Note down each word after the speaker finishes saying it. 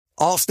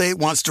Allstate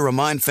wants to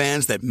remind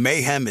fans that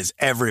mayhem is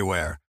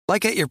everywhere,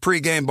 like at your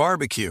pregame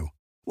barbecue.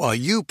 While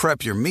you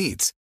prep your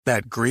meats,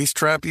 that grease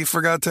trap you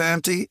forgot to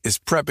empty is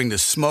prepping to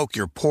smoke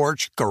your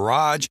porch,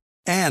 garage,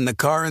 and the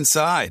car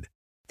inside.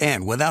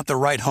 And without the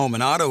right home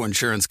and auto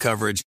insurance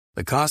coverage,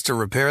 the cost to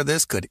repair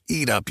this could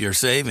eat up your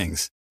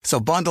savings. So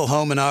bundle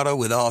home and auto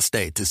with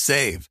Allstate to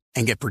save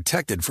and get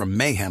protected from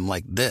mayhem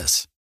like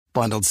this.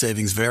 Bundled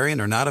savings vary and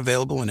are not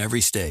available in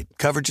every state.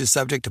 Coverage is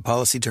subject to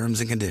policy terms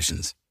and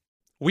conditions.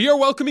 We are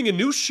welcoming a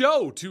new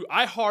show to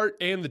iHeart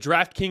and the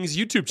DraftKings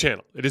YouTube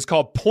channel. It is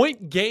called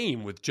Point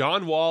Game with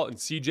John Wall and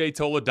CJ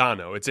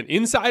Toledano. It's an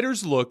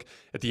insider's look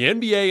at the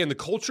NBA and the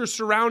culture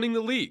surrounding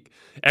the league.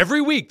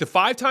 Every week, the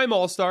five-time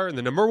All-Star and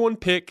the number one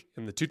pick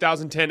in the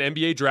 2010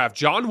 NBA draft,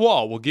 John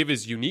Wall, will give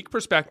his unique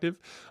perspective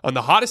on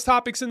the hottest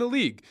topics in the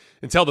league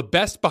and tell the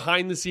best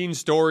behind-the-scenes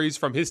stories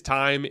from his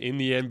time in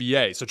the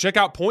NBA. So check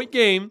out Point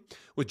Game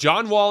with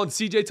John Wall and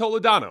CJ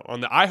Toledano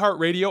on the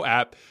iHeartRadio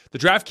app, the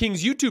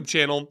DraftKings YouTube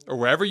channel, or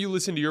wherever you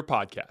listen to your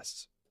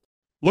podcasts.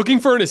 Looking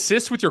for an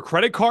assist with your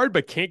credit card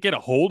but can't get a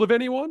hold of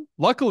anyone?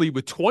 Luckily,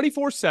 with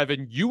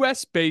 24/7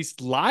 US-based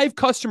live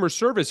customer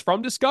service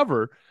from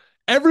Discover,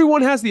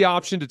 everyone has the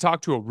option to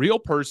talk to a real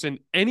person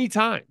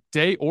anytime,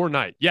 day or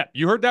night. Yeah,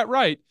 you heard that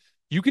right.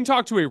 You can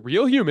talk to a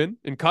real human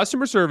in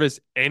customer service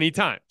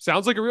anytime.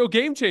 Sounds like a real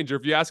game changer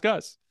if you ask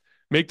us.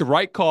 Make the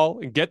right call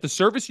and get the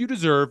service you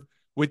deserve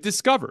with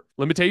Discover.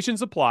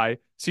 Limitations apply.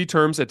 See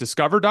terms at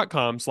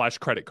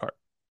discover.com/creditcard.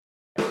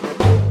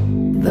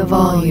 The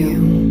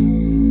Volume.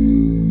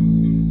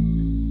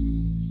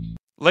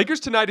 Lakers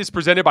Tonight is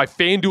presented by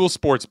FanDuel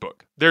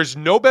Sportsbook. There's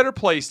no better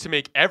place to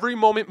make every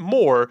moment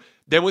more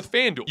than with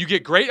FanDuel. You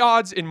get great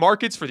odds in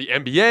markets for the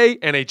NBA,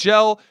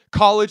 NHL,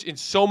 college, and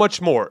so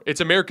much more. It's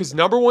America's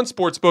 #1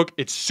 sportsbook.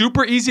 It's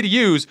super easy to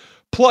use.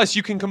 Plus,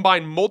 you can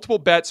combine multiple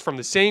bets from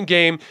the same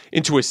game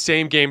into a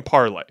same-game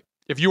parlay.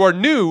 If you are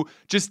new,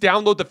 just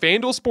download the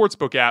FanDuel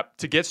Sportsbook app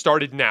to get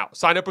started now.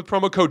 Sign up with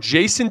promo code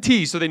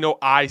JASONT so they know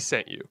I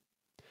sent you.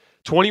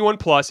 21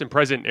 plus and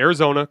present in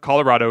Arizona,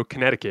 Colorado,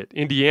 Connecticut,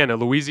 Indiana,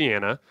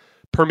 Louisiana,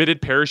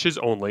 permitted parishes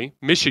only,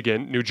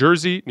 Michigan, New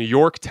Jersey, New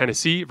York,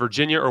 Tennessee,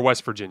 Virginia, or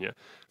West Virginia.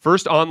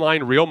 First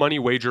online real money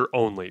wager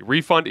only.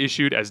 Refund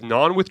issued as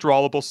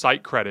non-withdrawable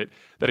site credit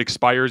that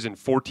expires in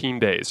 14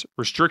 days.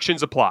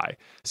 Restrictions apply.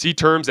 See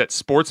terms at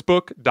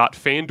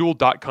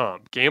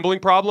sportsbook.fanduel.com. Gambling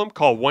problem?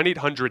 Call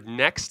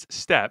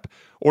 1-800-NEXT-STEP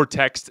or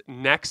text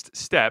NEXT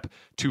STEP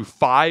to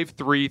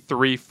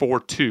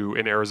 53342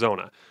 in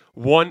Arizona.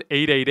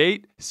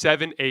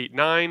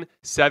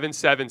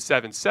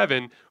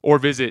 1-888-789-7777 or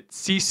visit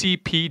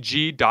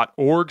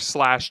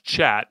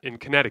ccpg.org/chat in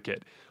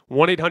Connecticut.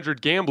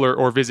 1-800-GAMBLER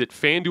or visit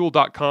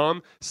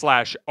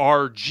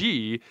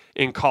fanduel.com/RG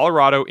in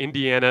Colorado,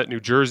 Indiana,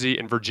 New Jersey,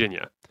 and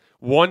Virginia.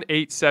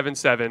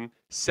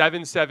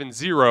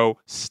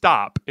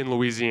 1-877-770-STOP in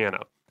Louisiana.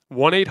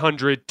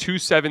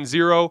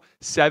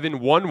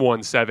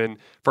 1-800-270-7117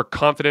 for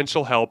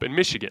confidential help in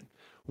Michigan.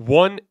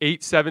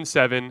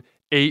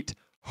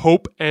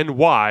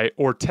 1-877-8-HOPE-NY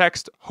or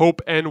text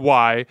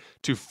HOPE-NY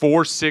to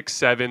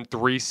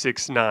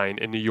 467-369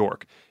 in New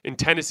York. In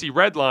Tennessee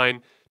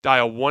Redline,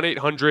 dial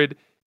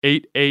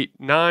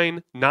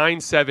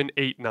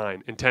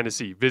 1-800-889-9789 in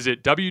Tennessee.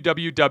 Visit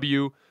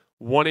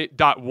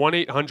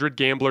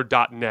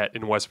www.1800gambler.net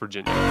in West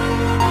Virginia.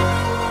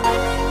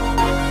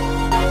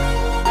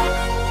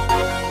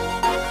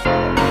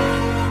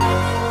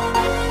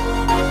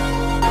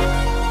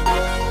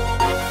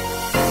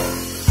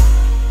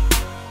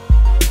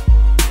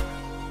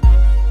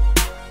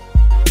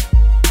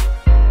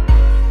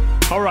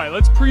 All right,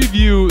 let's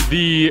preview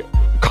the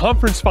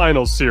conference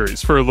finals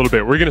series for a little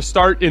bit. We're going to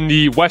start in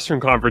the Western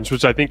Conference,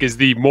 which I think is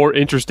the more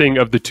interesting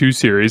of the two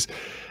series.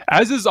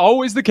 As is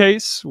always the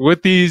case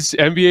with these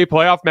NBA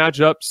playoff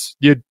matchups,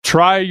 you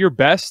try your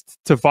best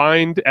to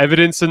find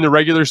evidence in the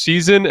regular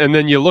season, and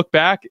then you look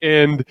back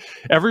and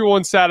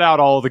everyone sat out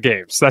all of the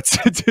games. That's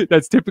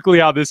typically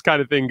how this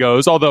kind of thing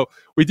goes, although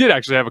we did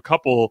actually have a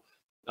couple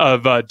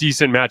of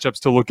decent matchups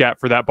to look at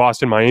for that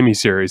Boston-Miami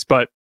series.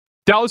 But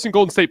Dallas and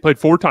Golden State played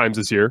 4 times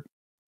this year.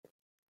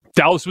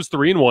 Dallas was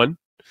 3-1.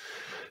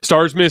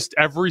 Stars missed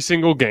every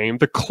single game.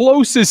 The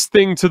closest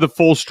thing to the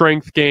full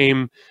strength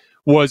game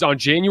was on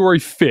January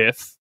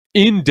 5th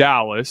in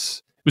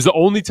Dallas. It was the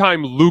only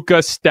time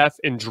Luka, Steph,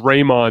 and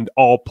Draymond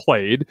all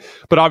played.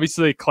 But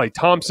obviously, Klay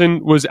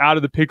Thompson was out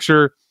of the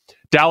picture.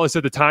 Dallas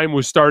at the time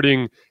was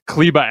starting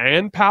Kleba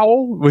and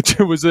Powell, which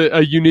was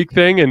a unique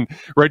thing. And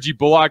Reggie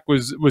Bullock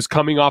was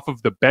coming off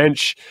of the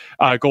bench.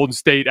 Golden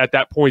State at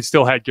that point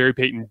still had Gary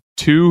Payton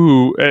II,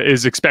 who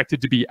is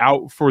expected to be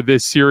out for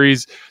this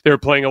series. They were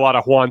playing a lot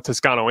of Juan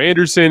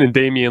Toscano-Anderson and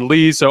Damian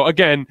Lee. So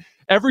again,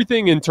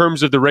 everything in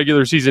terms of the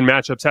regular season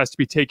matchups has to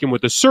be taken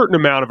with a certain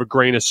amount of a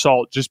grain of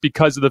salt, just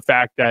because of the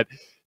fact that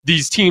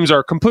these teams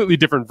are completely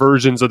different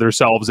versions of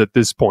themselves at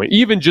this point.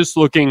 Even just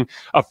looking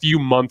a few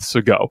months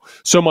ago,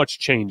 so much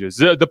changes.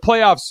 The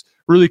playoffs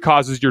really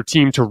causes your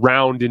team to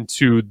round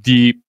into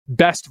the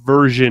best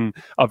version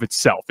of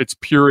itself, its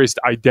purest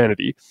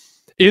identity.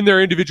 In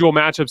their individual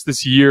matchups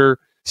this year,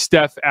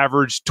 Steph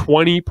averaged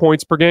 20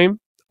 points per game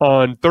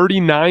on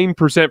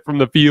 39% from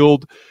the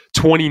field,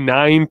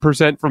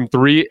 29% from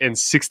three, and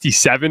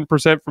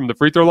 67% from the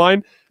free throw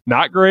line.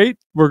 Not great.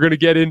 We're going to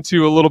get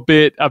into a little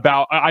bit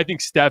about, I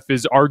think Steph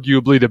is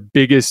arguably the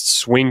biggest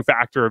swing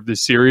factor of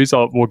this series.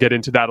 We'll get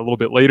into that a little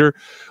bit later.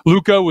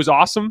 Luka was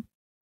awesome,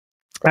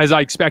 as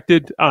I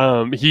expected.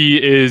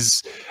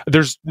 There's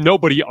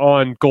nobody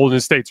on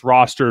Golden State's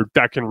roster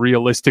that can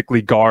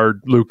realistically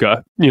guard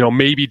Luka.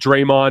 Maybe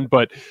Draymond,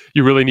 but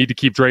you really need to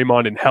keep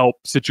Draymond in help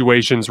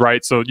situations,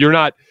 right? So you're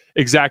not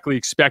exactly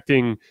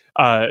expecting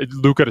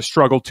Luka to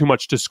struggle too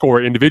much to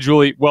score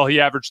individually. Well, he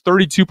averaged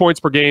 32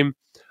 points per game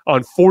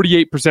on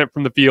 48%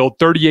 from the field,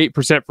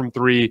 38% from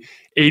three,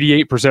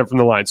 88% from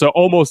the line. So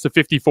almost a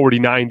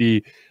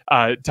 50-40-90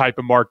 type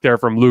of mark there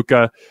from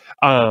Luka.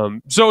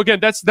 So again,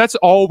 that's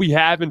all we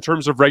have in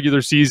terms of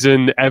regular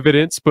season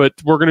evidence, but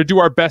we're going to do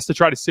our best to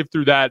try to sift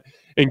through that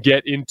and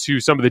get into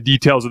some of the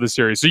details of the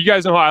series. So you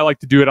guys know how I like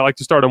to do it. I like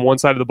to start on one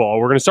side of the ball.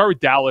 We're going to start with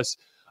Dallas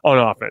on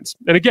offense.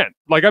 And again,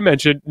 like I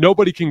mentioned,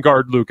 nobody can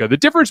guard Luka. The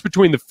difference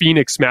between the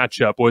Phoenix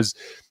matchup was,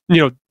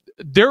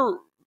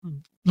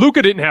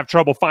 Luka didn't have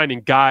trouble finding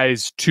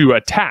guys to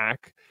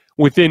attack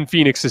within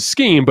Phoenix's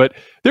scheme, but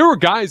there were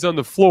guys on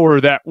the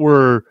floor that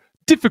were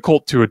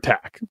difficult to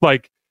attack.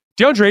 Like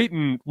DeAndre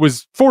Ayton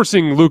was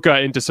forcing Luka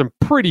into some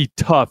pretty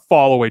tough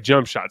fall-away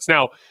jump shots.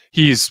 Now,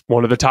 he's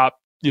one of the top,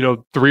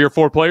 3 or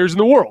 4 players in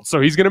the world, so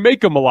he's going to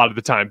make them a lot of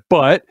the time.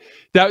 But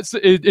that's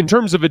in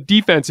terms of a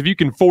defense, if you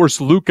can force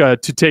Luka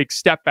to take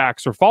step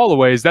backs or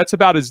fall-aways, that's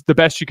about the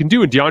best you can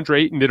do, and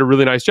DeAndre Ayton did a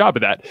really nice job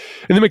of that.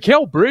 And then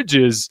Mikal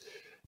Bridges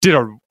did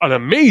an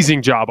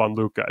amazing job on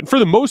Luka. And for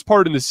the most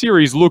part in the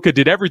series, Luka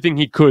did everything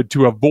he could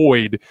to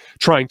avoid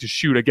trying to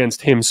shoot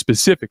against him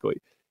specifically.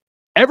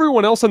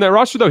 Everyone else on that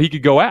roster, though, he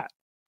could go at.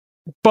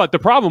 But the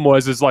problem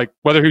is like,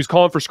 whether he was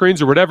calling for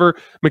screens or whatever,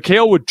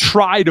 Mikal would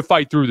try to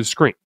fight through the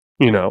screen,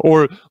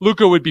 or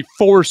Luka would be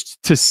forced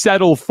to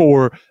settle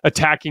for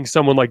attacking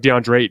someone like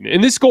DeAndre Ayton.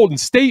 In this Golden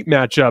State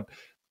matchup,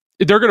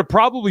 they're going to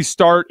probably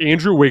start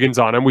Andrew Wiggins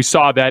on him. We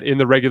saw that in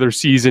the regular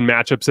season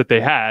matchups that they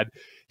had.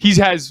 He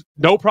has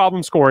no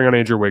problem scoring on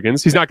Andrew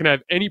Wiggins. He's not going to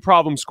have any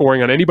problem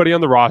scoring on anybody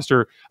on the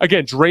roster.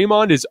 Again,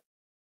 Draymond is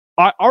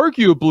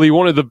arguably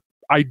one of the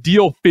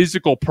ideal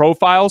physical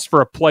profiles for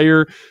a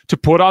player to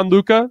put on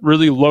Luka.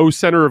 Really low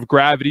center of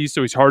gravity,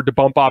 so he's hard to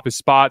bump off his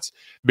spots.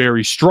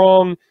 Very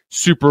strong,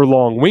 super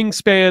long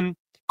wingspan,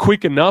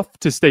 quick enough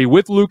to stay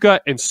with Luka,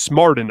 and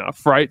smart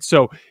enough, right?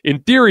 So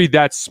in theory,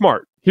 that's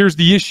smart. Here's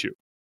the issue.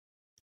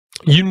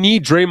 You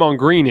need Draymond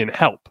Green in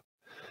help.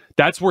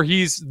 That's where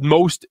he's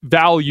most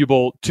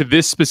valuable to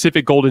this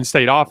specific Golden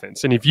State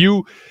offense. And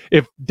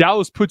if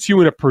Dallas puts you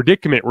in a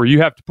predicament where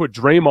you have to put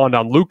Draymond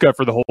on Luka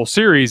for the whole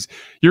series,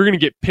 you're going to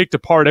get picked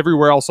apart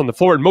everywhere else on the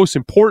floor. And most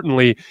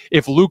importantly,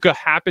 if Luka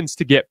happens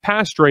to get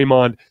past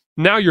Draymond,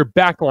 now your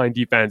backline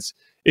defense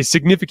is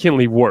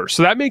significantly worse.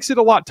 So that makes it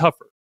a lot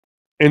tougher.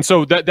 And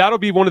so that'll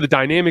be one of the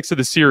dynamics of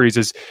the series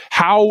is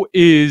how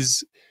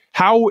is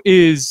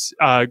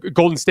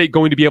Golden State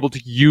going to be able to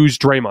use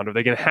Draymond? Are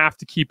they going to have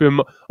to keep him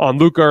on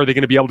Luka, or are they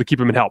going to be able to keep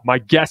him in help? My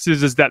guess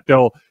is that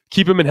they'll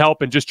keep him in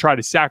help and just try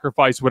to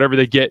sacrifice whatever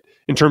they get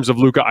in terms of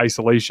Luka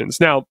isolations.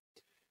 Now,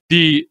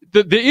 the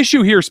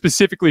issue here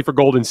specifically for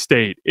Golden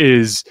State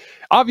is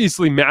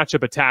obviously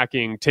matchup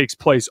attacking takes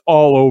place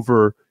all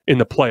over in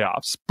the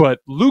playoffs, but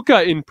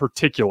Luka in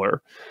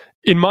particular,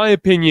 in my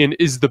opinion,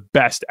 is the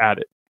best at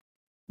it.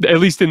 At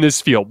least in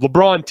this field.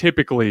 LeBron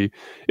typically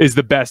is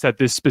the best at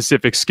this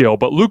specific skill,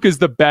 but Luka is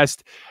the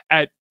best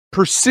at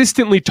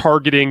persistently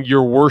targeting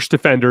your worst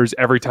defenders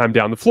every time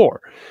down the floor.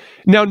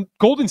 Now,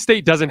 Golden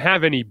State doesn't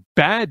have any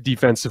bad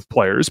defensive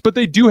players, but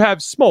they do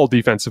have small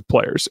defensive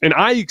players. And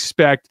I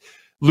expect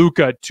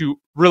Luka to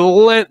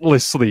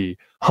relentlessly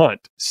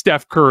hunt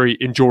Steph Curry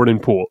and Jordan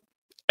Poole.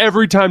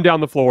 Every time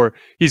down the floor,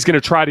 he's going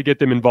to try to get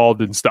them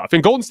involved in stuff.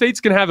 And Golden State's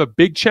going to have a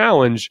big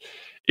challenge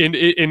in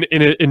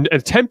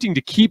attempting to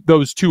keep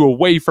those two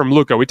away from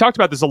Luka. We talked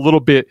about this a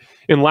little bit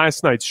in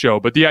last night's show,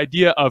 but the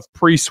idea of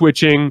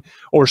pre-switching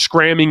or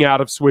scramming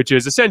out of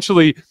switches,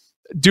 essentially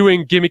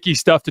doing gimmicky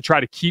stuff to try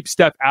to keep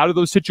Steph out of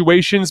those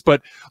situations.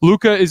 But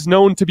Luka is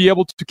known to be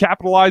able to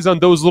capitalize on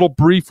those little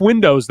brief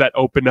windows that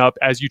open up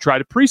as you try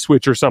to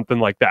pre-switch or something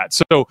like that.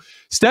 So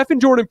Steph and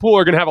Jordan Poole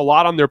are going to have a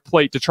lot on their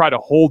plate to try to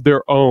hold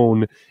their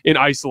own in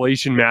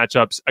isolation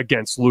matchups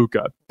against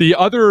Luka. The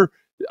other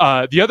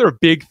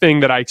big thing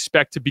that I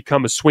expect to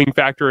become a swing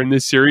factor in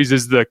this series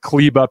is the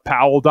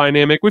Kleber-Powell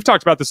dynamic. We've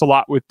talked about this a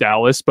lot with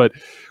Dallas, but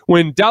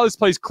when Dallas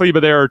plays Kleber,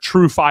 they're a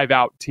true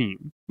 5-out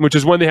team, which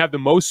is when they have the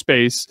most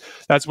space.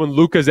 That's when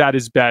Luka's at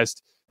his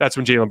best. That's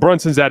when Jalen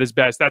Brunson's at his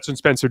best. That's when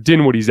Spencer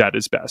Dinwiddie's at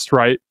his best,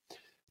 right?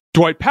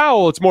 Dwight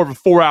Powell, it's more of a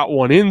 4-out,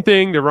 1-in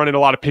thing. They're running a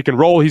lot of pick and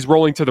roll. He's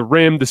rolling to the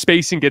rim. The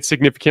spacing gets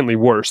significantly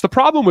worse. The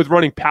problem with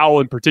running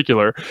Powell in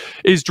particular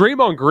is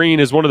Draymond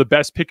Green is one of the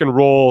best pick and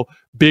roll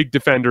big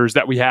defenders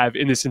that we have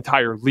in this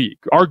entire league,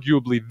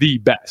 arguably the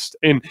best.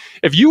 And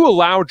if you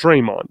allow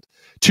Draymond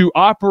to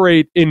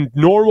operate in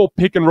normal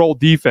pick and roll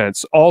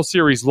defense all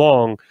series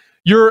long,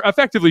 you're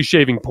effectively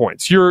shaving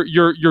points.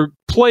 You're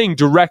playing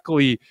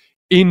directly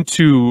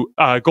into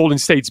Golden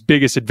State's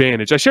biggest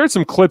advantage. I shared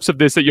some clips of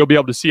this that you'll be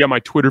able to see on my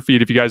Twitter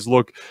feed. If you guys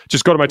look,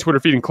 just go to my Twitter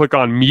feed and click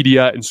on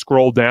media and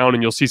scroll down,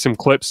 and you'll see some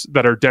clips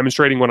that are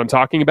demonstrating what I'm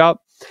talking about.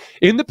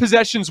 In the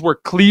possessions where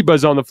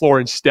Kleba's on the floor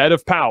instead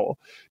of Powell,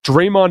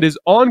 Draymond is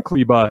on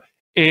Kleba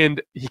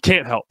and he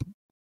can't help.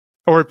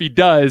 Or if he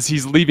does,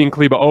 he's leaving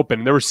Kleba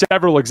open. There were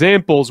several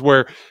examples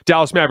where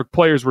Dallas Maverick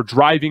players were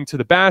driving to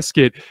the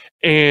basket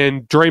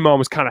and Draymond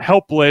was kind of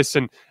helpless.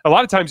 And a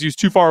lot of times he was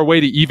too far away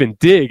to even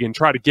dig and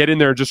try to get in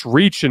there and just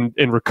reach and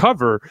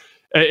recover.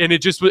 And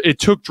it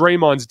took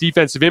Draymond's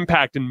defensive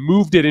impact and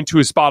moved it into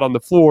a spot on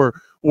the floor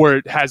where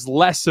it has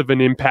less of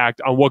an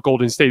impact on what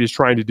Golden State is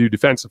trying to do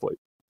defensively.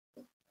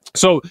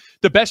 So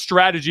the best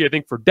strategy, I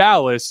think, for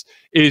Dallas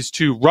is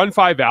to run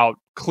 5 out,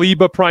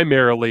 Kleba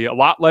primarily, a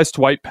lot less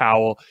Dwight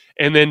Powell,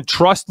 and then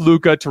trust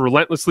Luka to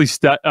relentlessly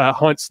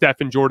hunt Steph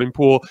and Jordan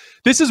Poole.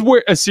 This is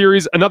where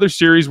another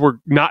series where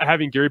not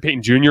having Gary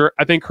Payton Jr.,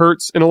 I think,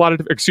 hurts in a lot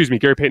of,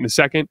 Gary Payton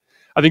II.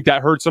 I think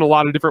that hurts in a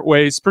lot of different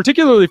ways,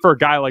 particularly for a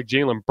guy like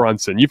Jalen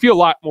Brunson. You feel a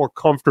lot more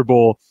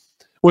comfortable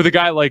with a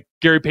guy like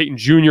Gary Payton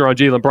Jr. on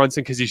Jalen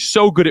Brunson because he's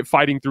so good at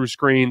fighting through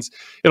screens.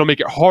 It'll make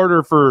it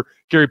harder for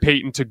Gary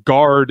Payton to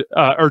guard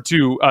for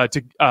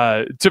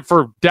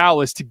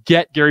Dallas to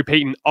get Gary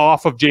Payton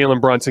off of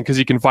Jalen Brunson because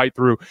he can fight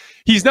through.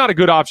 He's not a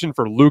good option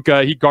for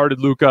Luka. He guarded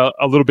Luka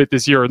a little bit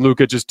this year, and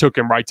Luka just took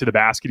him right to the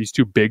basket. He's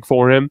too big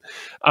for him.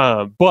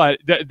 But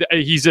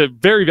he's a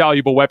very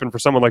valuable weapon for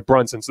someone like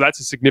Brunson, so that's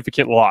a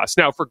significant loss.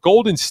 Now, for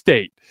Golden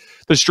State,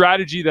 the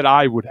strategy that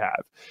I would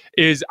have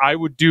is I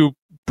would do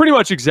pretty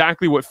much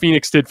exactly what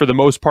Phoenix did for the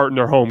most part in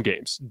their home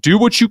games. Do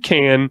what you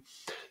can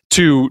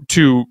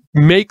to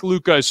make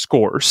Luka a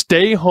scorer.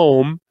 Stay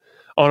home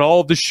on all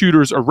of the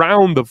shooters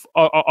around the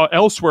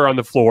elsewhere on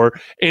the floor.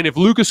 And if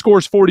Luka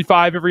scores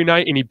 45 every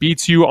night and he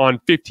beats you on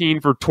 15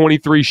 for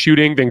 23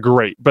 shooting, then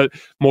great. But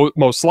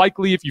most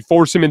likely, if you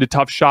force him into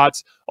tough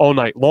shots all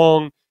night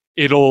long,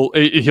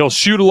 he'll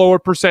shoot a lower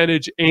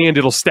percentage and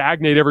it'll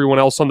stagnate everyone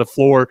else on the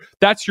floor.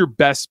 That's your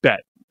best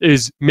bet,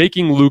 is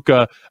making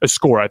Luka a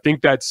scorer. I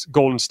think that's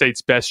Golden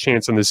State's best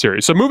chance in this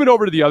series. So moving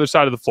over to the other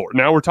side of the floor.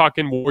 Now we're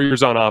talking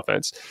Warriors on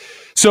offense.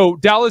 So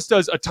Dallas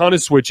does a ton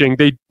of switching.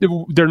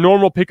 Their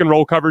normal pick and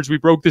roll coverage, we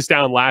broke this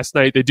down last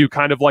night. They do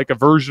kind of like a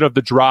version of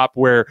the drop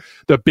where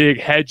the big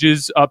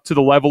hedges up to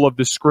the level of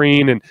the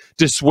screen and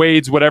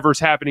dissuades whatever's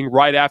happening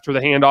right after the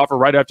handoff or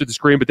right after the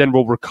screen, but then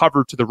will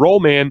recover to the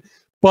roll man.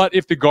 But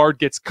if the guard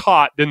gets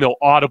caught, then they'll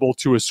audible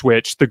to a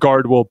switch. The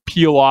guard will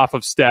peel off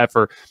of Steph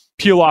or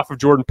peel off of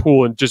Jordan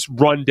Poole and just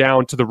run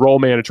down to the roll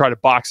man and try to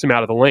box him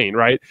out of the lane,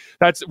 right?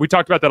 We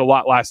talked about that a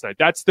lot last night.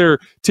 That's their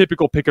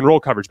typical pick and roll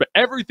coverage. But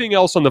everything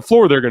else on the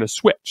floor, they're going to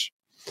switch.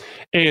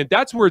 And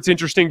that's where it's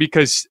interesting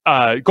because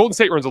Golden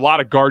State runs a lot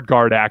of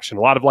guard action,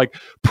 a lot of like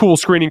Poole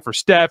screening for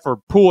Steph, or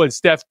Poole and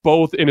Steph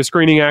both in a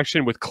screening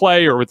action with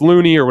Clay or with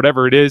Looney or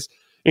whatever it is.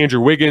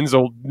 Andrew Wiggins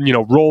will,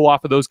 roll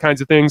off of those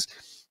kinds of things.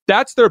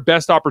 That's their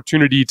best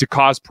opportunity to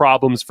cause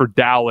problems for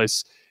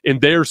Dallas in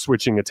their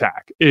switching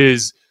attack,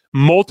 is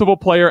multiple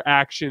player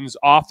actions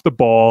off the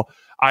ball.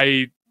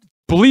 I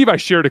believe I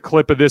shared a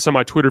clip of this on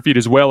my Twitter feed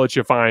as well that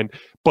you'll find,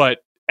 but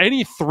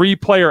any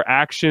 3-player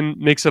action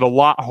makes it a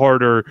lot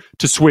harder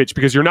to switch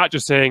because you're not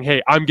just saying,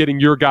 hey, I'm getting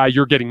your guy,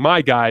 you're getting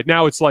my guy.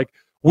 Now it's like,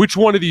 which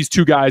one of these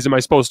 2 guys am I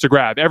supposed to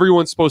grab?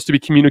 Everyone's supposed to be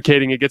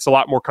communicating. It gets a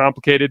lot more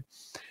complicated.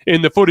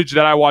 In the footage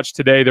that I watched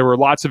today, there were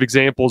lots of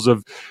examples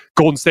of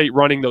Golden State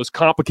running those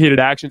complicated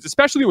actions,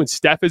 especially when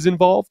Steph is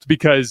involved,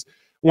 because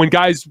when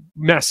guys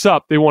mess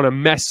up, they want to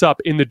mess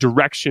up in the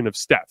direction of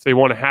Steph. They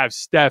want to have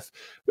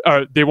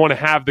they want to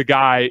have the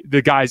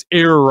guy's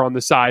error on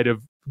the side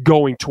of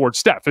going towards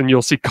Steph. And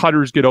you'll see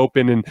cutters get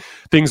open and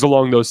things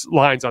along those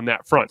lines on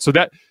that front. So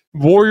that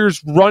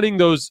Warriors running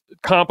those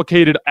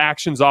complicated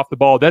actions off the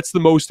ball, that's the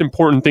most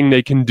important thing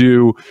they can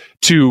do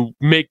to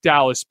make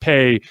Dallas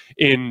pay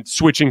in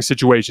switching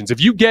situations.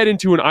 If you get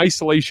into an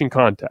isolation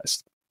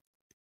contest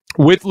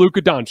with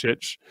Luka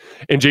Doncic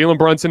and Jalen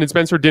Brunson and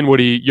Spencer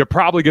Dinwiddie, you're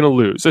probably going to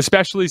lose,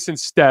 especially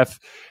since Steph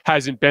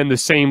hasn't been the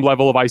same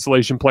level of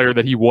isolation player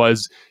that he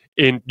was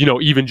in,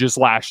 even just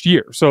last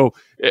year. So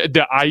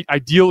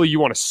ideally, you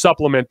want to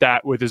supplement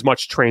that with as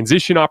much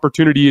transition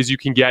opportunity as you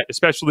can get,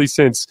 especially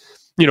since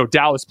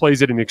Dallas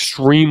plays at an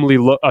extremely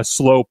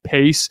slow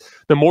pace.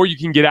 The more you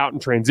can get out in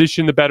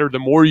transition, the better. The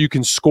more you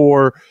can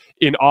score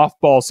in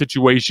off-ball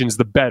situations,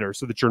 the better,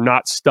 so that you're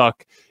not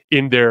stuck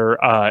in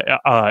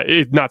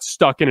not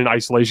stuck in an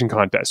isolation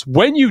contest.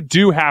 When you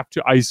do have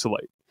to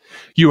isolate,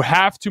 you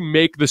have to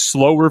make the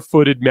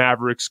slower-footed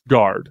Mavericks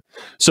guard.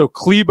 So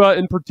Kleba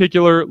in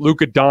particular,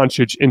 Luka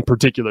Doncic in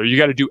particular. You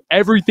got to do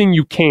everything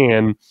you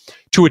can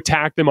to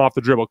attack them off the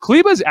dribble.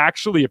 Kleba's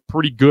actually a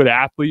pretty good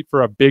athlete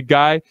for a big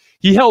guy.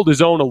 He held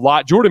his own a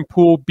lot. Jordan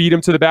Poole beat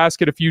him to the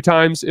basket a few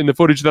times in the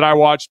footage that I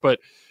watched, but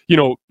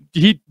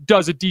he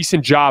does a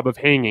decent job of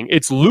hanging.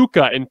 It's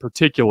Luka in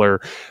particular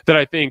that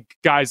I think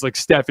guys like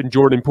Steph and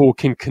Jordan Poole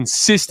can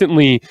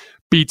consistently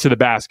beat to the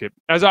basket.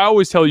 As I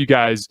always tell you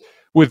guys,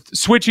 with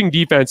switching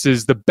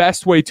defenses, the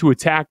best way to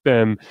attack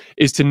them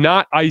is to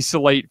not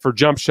isolate for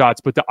jump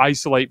shots, but to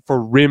isolate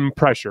for rim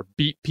pressure,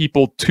 beat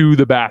people to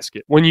the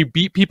basket. When you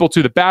beat people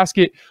to the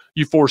basket,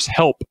 you force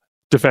help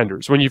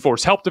defenders. When you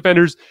force help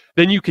defenders,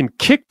 then you can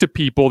kick to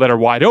people that are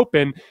wide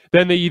open.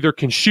 Then they either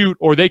can shoot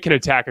or they can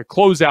attack a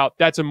closeout.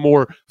 That's a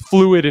more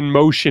fluid in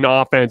motion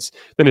offense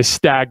than a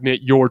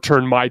stagnant, your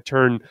turn, my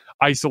turn,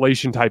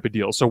 isolation type of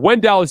deal. So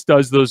when Dallas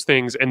does those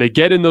things and they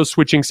get in those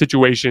switching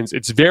situations,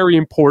 it's very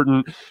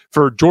important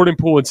for Jordan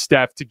Poole and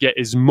Steph to get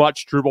as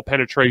much dribble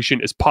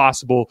penetration as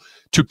possible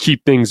to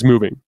keep things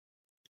moving.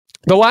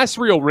 The last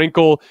real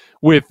wrinkle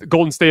with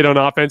Golden State on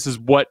offense is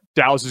what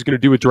Dallas is going to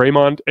do with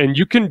Draymond, and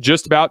you can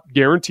just about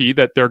guarantee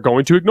that they're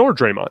going to ignore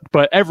Draymond,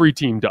 but every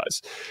team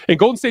does. And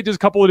Golden State does a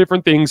couple of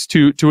different things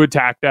to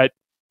attack that.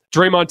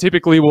 Draymond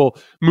typically will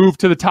move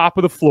to the top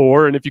of the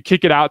floor, and if you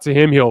kick it out to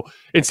him, he'll,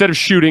 instead of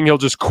shooting, he'll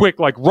just quick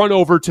run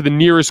over to the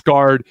nearest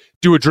guard,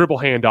 do a dribble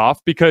handoff,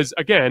 because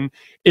again,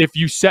 if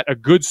you set a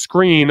good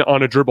screen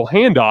on a dribble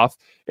handoff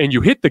and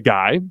you hit the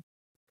guy,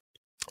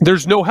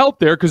 there's no help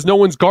there because no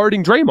one's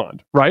guarding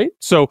Draymond, right?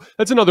 So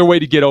that's another way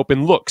to get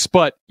open looks.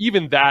 But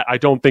even that, I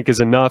don't think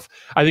is enough.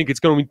 I think it's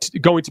going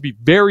to be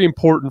very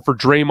important for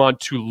Draymond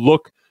to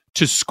look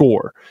to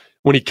score.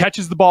 When he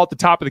catches the ball at the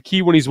top of the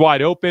key when he's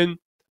wide open,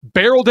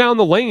 barrel down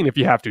the lane if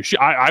you have to.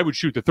 I would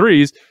shoot the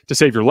threes to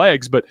save your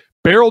legs, but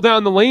barrel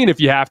down the lane if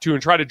you have to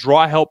and try to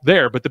draw help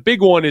there. But the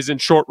big one is in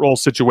short roll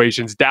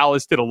situations.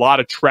 Dallas did a lot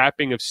of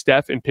trapping of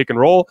Steph in pick and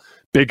roll.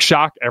 Big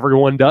shock,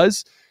 everyone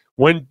does.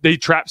 When they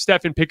trap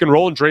Steph in pick and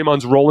roll and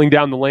Draymond's rolling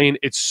down the lane,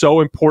 it's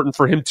so important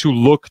for him to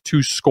look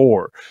to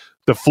score.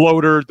 The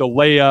floater, the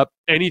layup,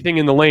 anything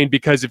in the lane,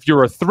 because if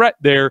you're a threat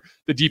there,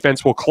 the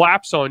defense will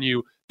collapse on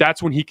you.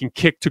 That's when he can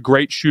kick to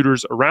great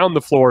shooters around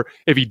the floor.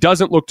 If he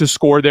doesn't look to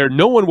score there,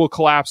 no one will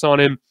collapse on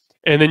him,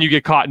 and then you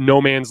get caught in no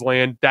man's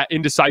land. That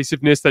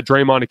indecisiveness that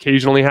Draymond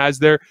occasionally has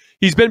there,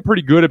 he's been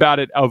pretty good about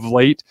it of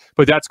late,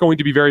 but that's going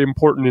to be very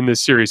important in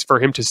this series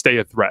for him to stay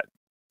a threat.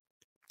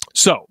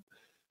 So,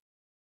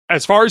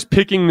 as far as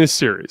picking this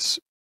series,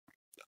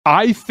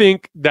 I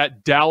think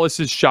that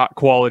Dallas's shot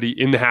quality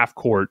in the half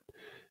court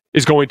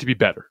is going to be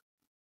better.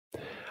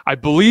 I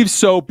believe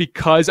so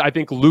because I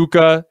think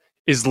Luka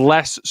is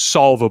less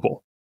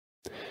solvable.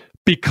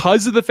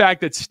 Because of the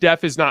fact that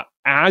Steph is not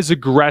as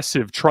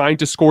aggressive trying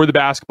to score the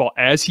basketball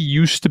as he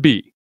used to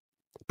be,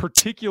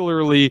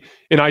 particularly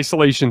in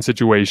isolation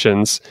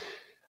situations,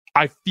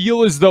 I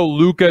feel as though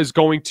Luka is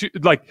going to,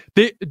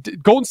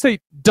 Golden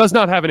State does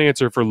not have an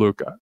answer for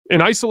Luka.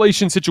 In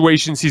isolation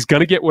situations, he's going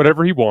to get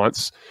whatever he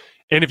wants.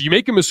 And if you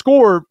make him a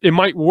scorer, it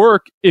might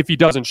work if he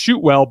doesn't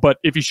shoot well, but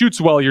if he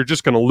shoots well, you're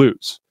just going to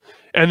lose.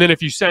 And then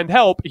if you send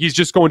help, he's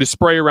just going to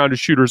spray around his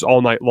shooters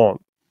all night long.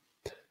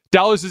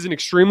 Dallas is an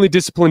extremely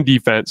disciplined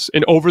defense,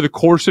 and over the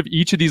course of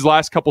each of these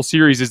last couple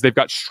series, they've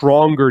got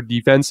stronger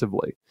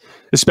defensively,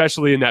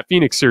 especially in that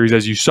Phoenix series,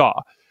 as you saw.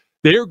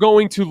 They're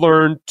going to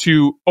learn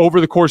to, over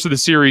the course of the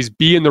series,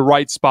 be in the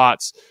right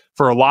spots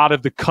for a lot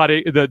of the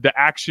cutting, the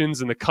actions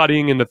and the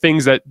cutting and the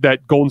things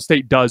that Golden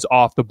State does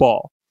off the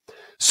ball.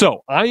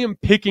 So I am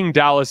picking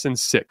Dallas in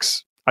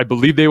 6. I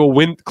believe they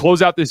will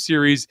close out this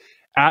series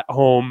at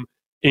home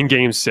in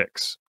Game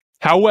 6.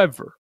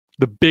 However,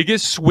 the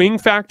biggest swing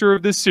factor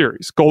of this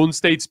series, Golden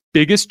State's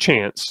biggest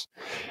chance,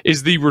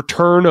 is the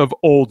return of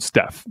old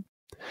Steph.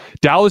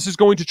 Dallas is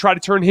going to try to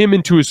turn him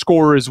into a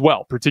scorer as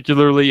well,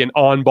 particularly in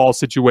on-ball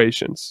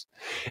situations.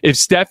 If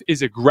Steph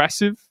is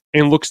aggressive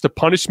and looks to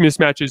punish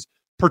mismatches,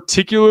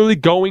 particularly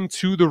going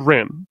to the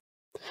rim,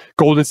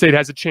 Golden State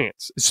has a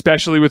chance,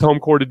 especially with home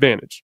court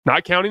advantage.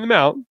 Not counting them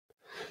out,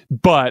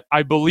 but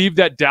I believe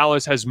that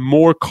Dallas has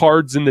more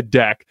cards in the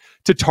deck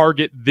to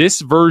target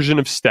this version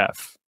of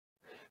Steph,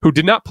 who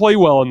did not play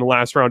well in the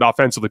last round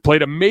offensively,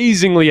 played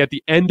amazingly at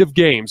the end of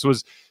games,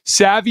 was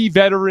savvy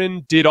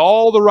veteran, did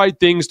all the right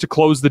things to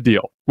close the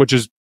deal, which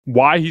is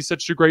why he's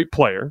such a great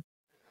player.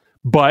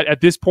 But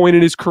at this point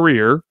in his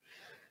career,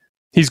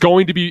 he's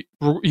going to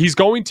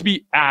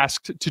be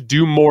asked to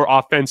do more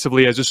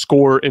offensively as a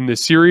scorer in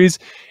this series.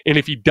 And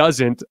if he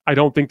doesn't, I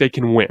don't think they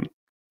can win.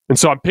 And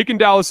so I'm picking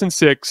Dallas in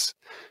 6,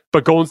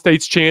 but Golden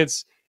State's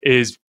chance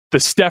is the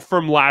Steph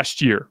from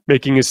last year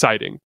making his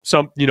sighting.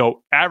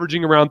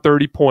 Averaging around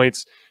 30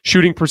 points,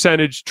 true shooting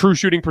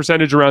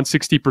percentage around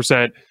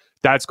 60%.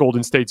 That's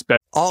Golden State's bet.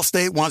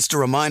 Allstate wants to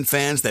remind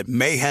fans that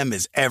mayhem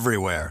is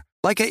everywhere,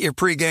 like at your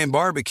pregame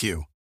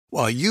barbecue.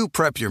 While you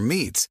prep your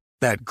meats,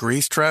 that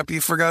grease trap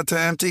you forgot to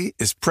empty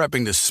is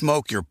prepping to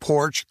smoke your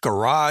porch,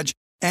 garage,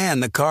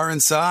 and the car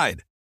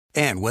inside.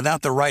 And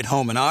without the right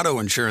home and auto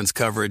insurance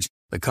coverage,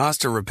 the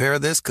cost to repair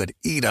this could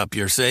eat up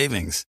your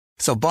savings.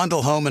 So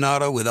bundle home and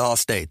auto with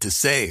Allstate to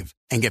save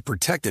and get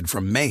protected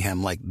from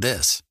mayhem like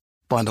this.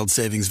 Bundled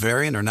savings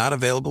vary and are not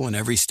available in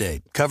every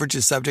state. Coverage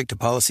is subject to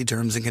policy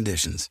terms and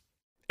conditions.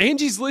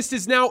 Angie's List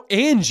is now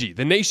Angie,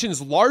 the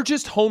nation's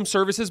largest home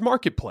services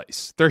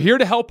marketplace. They're here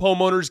to help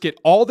homeowners get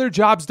all their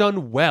jobs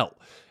done well.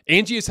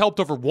 Angie has helped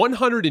over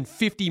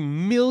 150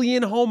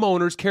 million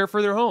homeowners care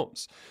for their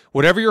homes.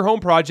 Whatever your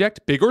home project,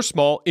 big or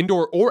small,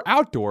 indoor or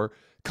outdoor,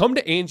 Come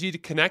to Angie to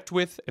connect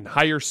with and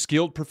hire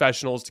skilled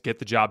professionals to get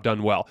the job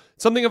done well.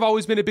 It's something I've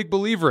always been a big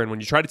believer in. When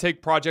you try to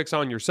take projects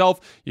on yourself,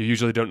 you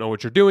usually don't know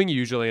what you're doing. You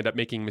usually end up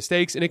making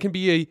mistakes, and it can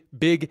be a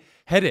big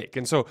headache.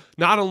 And so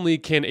not only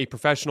can a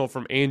professional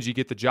from Angie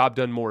get the job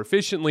done more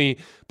efficiently,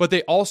 but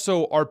they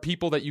also are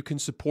people that you can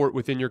support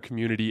within your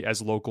community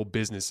as local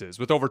businesses.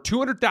 With over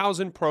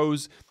 200,000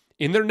 pros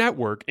in their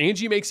network,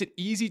 Angie makes it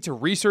easy to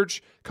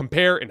research,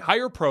 compare, and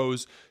hire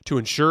pros to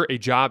ensure a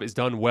job is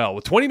done well.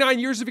 With 29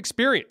 years of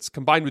experience,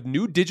 combined with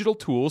new digital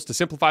tools to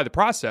simplify the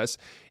process,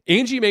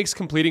 Angie makes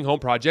completing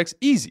home projects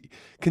easy.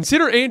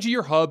 Consider Angie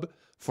your hub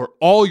for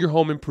all your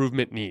home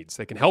improvement needs.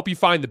 They can help you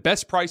find the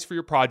best price for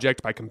your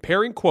project by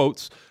comparing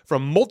quotes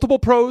from multiple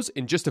pros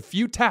in just a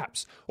few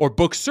taps, or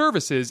book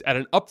services at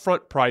an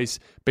upfront price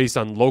based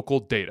on local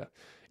data.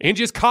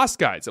 Angie has cost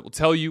guides that will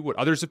tell you what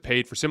others have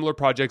paid for similar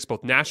projects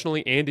both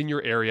nationally and in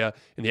your area,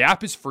 and the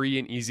app is free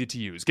and easy to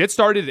use. Get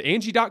started at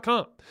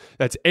Angie.com.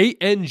 That's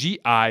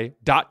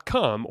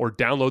ANGI.com, or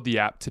download the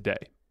app today.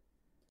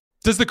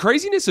 Does the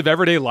craziness of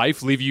everyday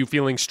life leave you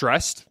feeling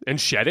stressed and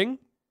shedding?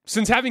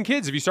 Since having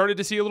kids, have you started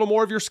to see a little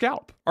more of your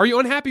scalp? Are you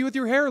unhappy with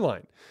your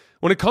hairline?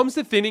 When it comes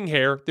to thinning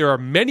hair, there are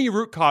many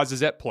root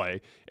causes at play,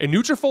 and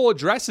Nutrafol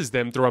addresses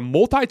them through a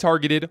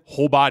multi-targeted,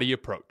 whole-body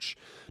approach.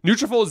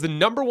 Nutrafol is the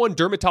 #1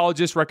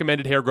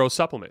 dermatologist-recommended hair growth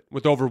supplement,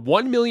 with over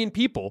 1 million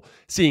people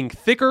seeing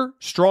thicker,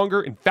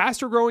 stronger, and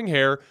faster-growing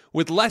hair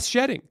with less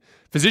shedding.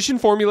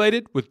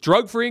 Physician-formulated with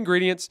drug-free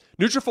ingredients,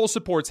 Nutrafol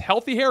supports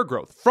healthy hair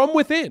growth from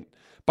within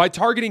by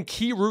targeting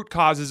key root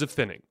causes of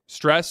thinning: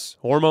 stress,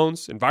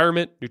 hormones,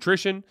 environment,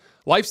 nutrition,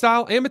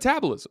 lifestyle, and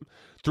metabolism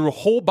through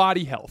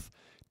whole-body health.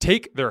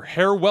 Take their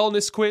hair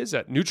wellness quiz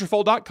at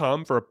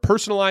Nutrafol.com for a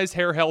personalized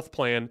hair health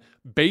plan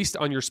based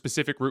on your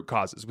specific root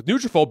causes. With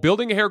Nutrafol,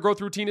 building a hair growth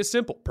routine is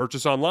simple.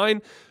 Purchase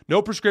online,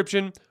 no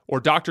prescription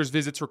or doctor's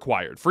visits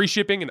required. Free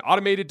shipping and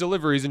automated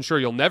deliveries ensure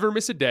you'll never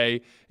miss a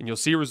day, and you'll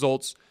see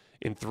results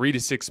in 3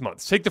 to 6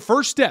 months. Take the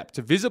first step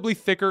to visibly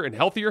thicker and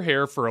healthier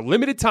hair. For a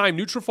limited time,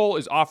 Nutrafol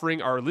is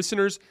offering our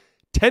listeners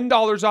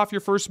 $10 off your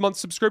first month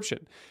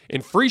subscription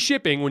and free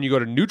shipping when you go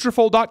to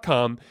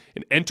Nutrafol.com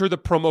and enter the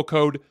promo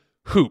code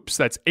HOOPS.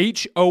 That's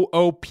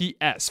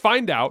HOOPS.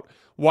 Find out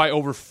why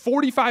over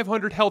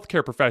 4,500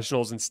 healthcare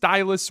professionals and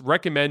stylists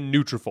recommend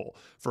Nutrafol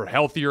for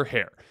healthier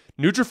hair.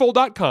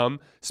 Nutrafol.com,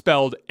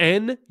 spelled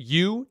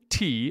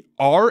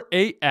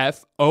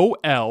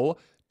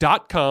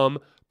Nutrafol.com,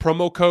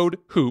 promo code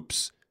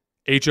HOOPS,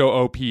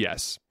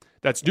 HOOPS.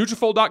 That's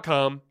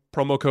Nutrafol.com,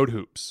 promo code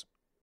HOOPS.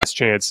 Last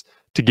chance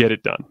to get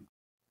it done.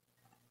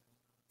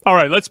 All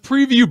right, let's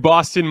preview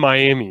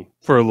Boston-Miami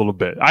for a little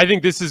bit. I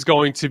think this is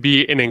going to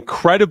be an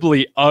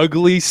incredibly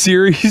ugly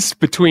series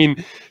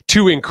between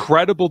two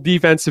incredible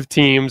defensive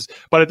teams,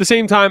 but at the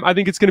same time, I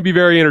think it's going to be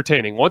very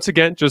entertaining. Once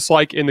again, just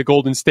like in the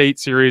Golden State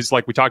series,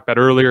 like we talked about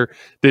earlier,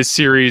 this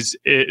series,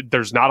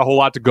 there's not a whole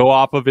lot to go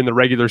off of in the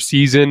regular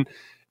season.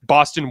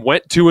 Boston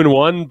went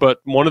 2-1, but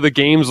one of the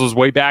games was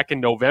way back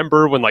in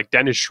November when like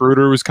Dennis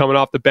Schroeder was coming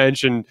off the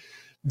bench and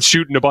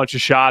shooting a bunch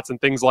of shots and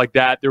things like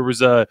that. There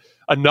was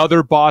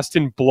another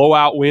Boston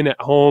blowout win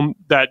at home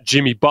that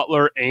Jimmy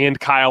Butler and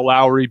Kyle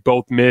Lowry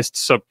both missed,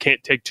 so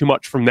can't take too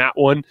much from that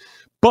one.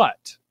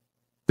 But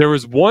there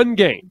was one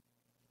game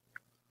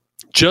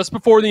just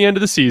before the end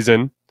of the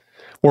season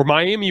where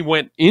Miami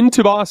went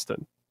into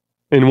Boston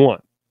and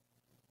won.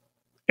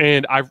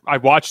 And I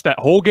watched that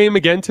whole game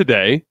again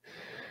today,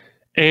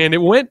 and it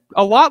went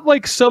a lot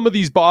like some of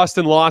these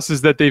Boston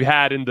losses that they've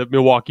had in the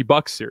Milwaukee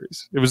Bucks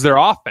series. It was their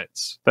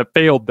offense that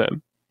failed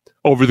them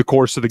over the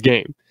course of the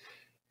game.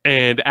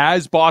 And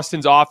as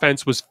Boston's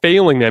offense was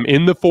failing them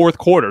in the fourth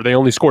quarter, they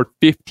only scored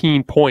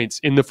 15 points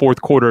in the fourth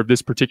quarter of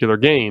this particular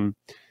game.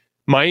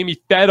 Miami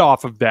fed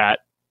off of that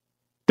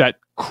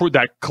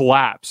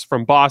collapse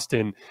from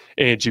Boston,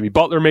 and Jimmy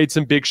Butler made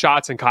some big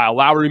shots and Kyle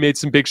Lowry made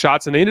some big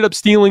shots, and they ended up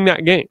stealing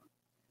that game.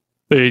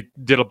 They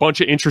did a bunch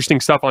of interesting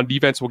stuff on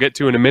defense we'll get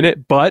to in a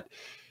minute, but,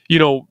 you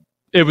know,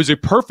 it was a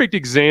perfect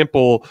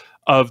example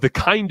of the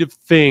kind of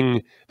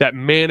thing that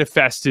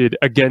manifested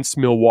against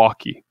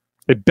Milwaukee.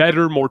 A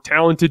better, more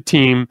talented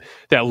team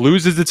that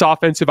loses its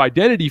offensive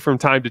identity from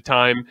time to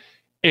time,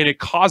 and it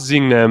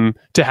causing them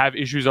to have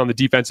issues on the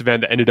defensive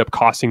end that ended up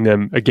costing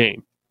them a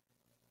game.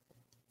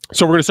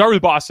 So we're going to start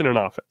with Boston and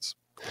offense.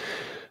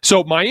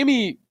 So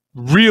Miami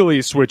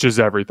really switches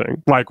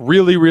everything, like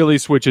really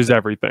switches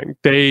everything.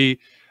 They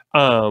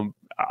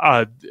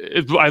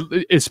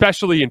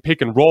especially in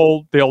pick and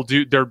roll, they're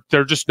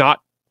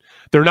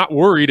not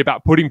worried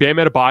about putting Bam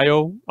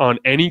Adebayo on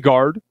any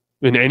guard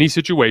in any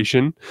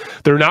situation.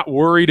 They're not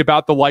worried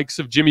about the likes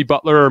of Jimmy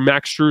Butler or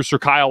Max Strus or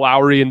Kyle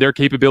Lowry and their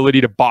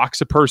capability to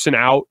box a person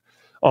out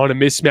on a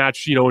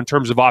mismatch, you know, in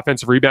terms of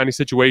offensive rebounding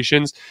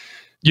situations.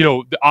 You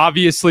know,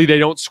 obviously they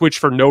don't switch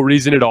for no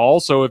reason at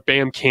all. So if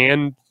Bam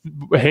can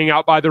hang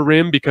out by the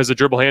rim because a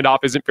dribble handoff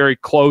isn't very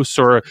close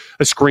or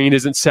a screen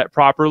isn't set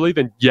properly,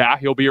 then yeah,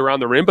 he'll be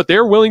around the rim, but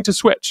they're willing to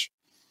switch.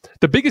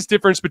 The biggest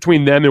difference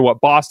between them and what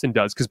Boston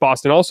does, because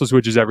Boston also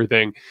switches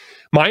everything,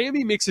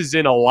 Miami mixes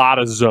in a lot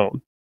of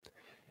zone.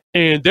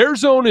 And their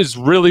zone is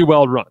really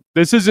well run.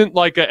 This isn't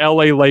like a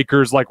LA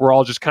Lakers, like we're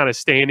all just kind of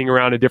standing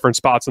around at different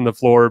spots on the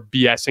floor,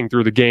 BSing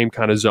through the game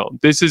kind of zone.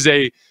 This is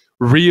a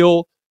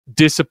real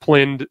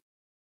disciplined,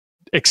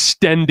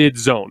 extended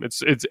zone.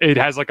 It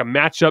has like a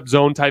matchup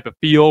zone type of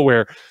feel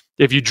where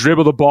if you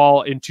dribble the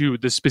ball into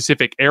the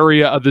specific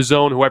area of the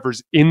zone,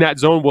 whoever's in that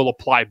zone will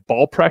apply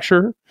ball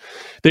pressure.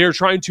 They are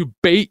trying to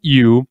bait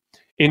you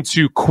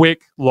into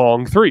quick,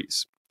 long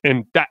threes.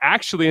 And that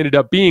actually ended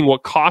up being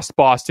what cost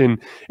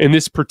Boston in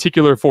this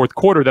particular fourth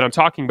quarter that I'm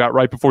talking about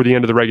right before the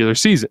end of the regular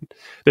season.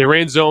 They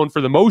ran zone for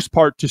the most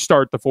part to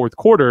start the fourth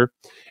quarter,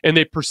 and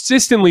they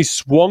persistently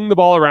swung the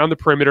ball around the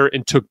perimeter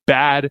and took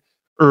bad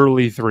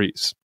early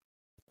threes.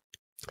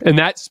 And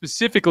that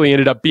specifically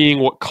ended up being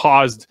what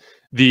caused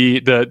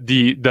the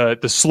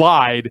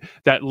slide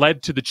that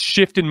led to the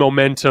shift in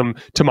momentum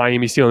to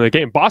Miami stealing the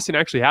game. Boston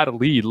actually had a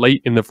lead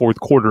late in the fourth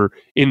quarter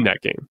in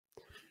that game.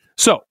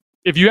 So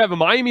if you have a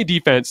Miami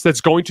defense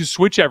that's going to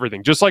switch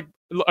everything, just like,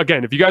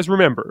 again, if you guys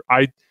remember,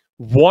 I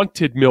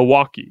wanted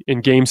Milwaukee in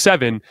Game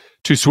 7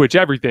 to switch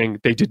everything.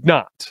 They did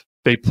not.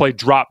 They played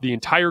drop the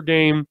entire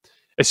game,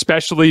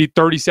 especially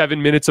 37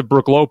 minutes of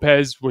Brook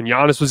Lopez. When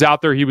Giannis was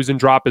out there, he was in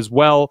drop as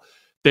well.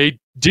 They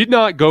did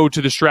not go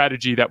to the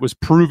strategy that was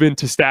proven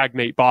to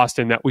stagnate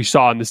Boston that we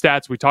saw in the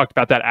stats. We talked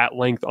about that at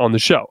length on the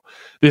show.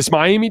 This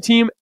Miami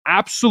team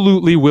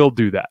absolutely will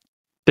do that.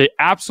 They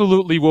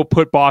absolutely will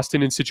put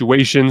Boston in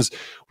situations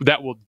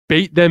that will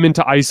bait them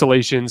into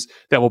isolations,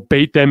 that will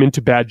bait them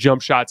into bad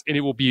jump shots, and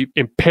it will be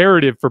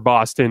imperative for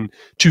Boston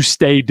to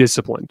stay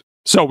disciplined.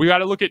 So we got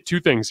to look at two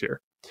things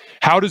here.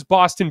 How does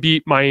Boston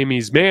beat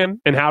Miami's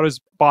man, and how does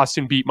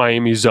Boston beat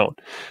Miami's zone?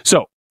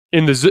 So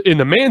in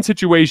the man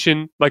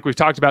situation, like we've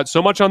talked about so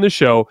much on this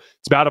show,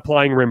 it's about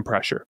applying rim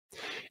pressure.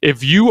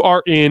 If you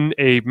are in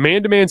a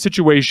man-to-man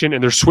situation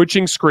and they're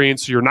switching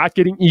screens, so you're not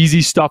getting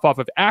easy stuff off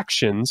of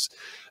actions,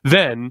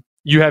 then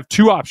you have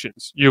two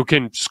options. You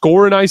can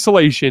score in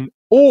isolation,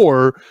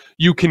 or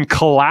you can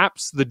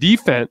collapse the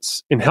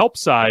defense in help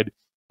side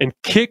and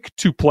kick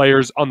to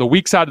players on the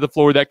weak side of the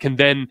floor that can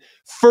then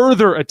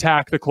further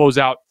attack the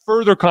closeout,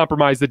 further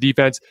compromise the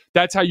defense.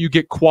 That's how you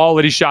get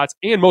quality shots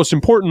and, most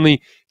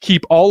importantly,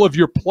 keep all of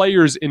your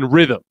players in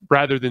rhythm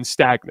rather than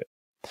stagnant.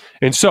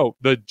 And so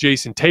the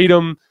Jason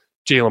Tatum,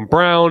 Jaylen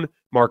Brown,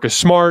 Marcus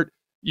Smart,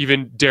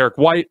 even Derek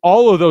White,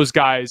 all of those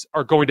guys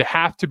are going to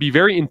have to be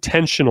very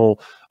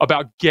intentional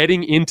about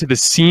getting into the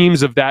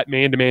seams of that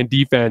man-to-man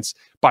defense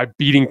by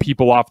beating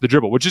people off the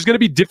dribble, which is going to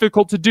be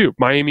difficult to do.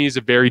 Miami is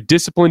a very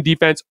disciplined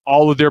defense.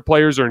 All of their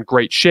players are in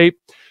great shape.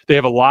 They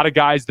have a lot of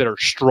guys that are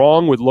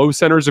strong with low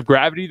centers of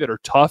gravity that are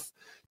tough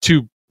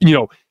to,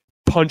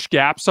 punch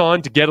gaps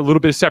on to get a little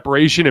bit of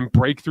separation and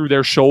break through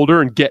their shoulder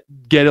and get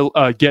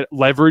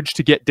leverage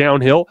to get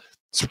downhill.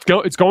 So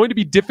it's going to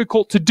be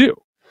difficult to do,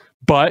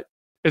 but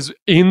as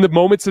in the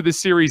moments of the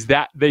series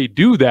that they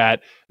do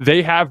that,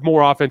 they have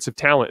more offensive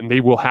talent and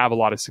they will have a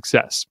lot of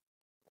success,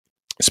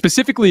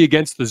 specifically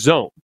against the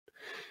zone.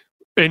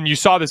 And you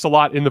saw this a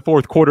lot in the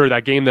fourth quarter of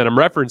that game that I'm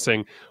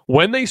referencing.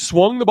 When they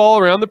swung the ball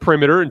around the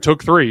perimeter and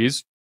took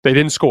threes, they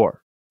didn't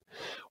score.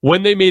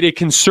 When they made a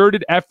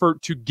concerted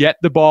effort to get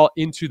the ball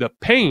into the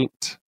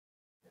paint,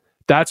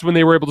 that's when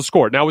they were able to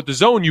score. Now with the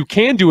zone, you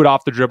can do it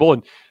off the dribble.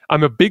 And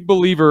I'm a big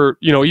believer,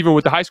 even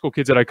with the high school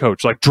kids that I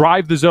coach, like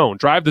drive the zone.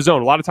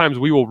 A lot of times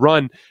we will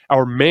run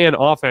our man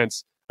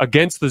offense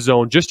against the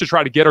zone just to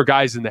try to get our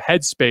guys in the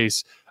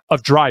headspace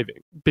of driving,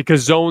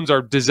 because zones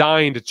are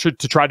designed to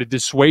try to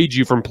dissuade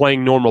you from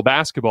playing normal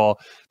basketball.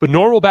 But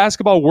normal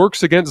basketball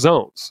works against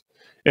zones.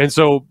 And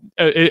so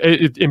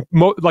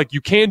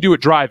you can do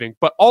it driving,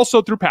 but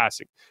also through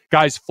passing.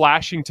 Guys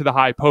flashing to the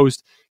high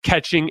post,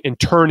 catching and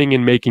turning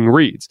and making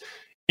reads.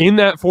 In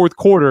that fourth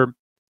quarter,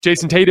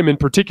 Jason Tatum in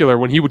particular,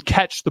 when he would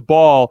catch the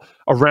ball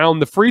around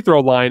the free throw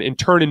line and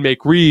turn and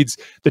make reads,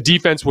 the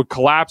defense would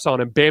collapse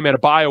on him. Bam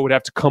Adebayo would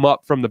have to come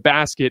up from the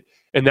basket,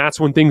 and that's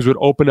when things would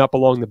open up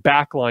along the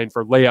back line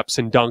for layups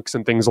and dunks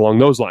and things along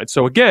those lines.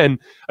 So again,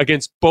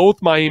 against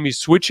both Miami's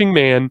switching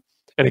man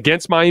and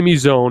against Miami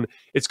zone,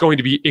 it's going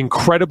to be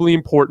incredibly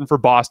important for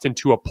Boston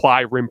to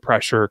apply rim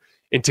pressure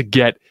and to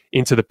get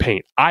into the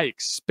paint. I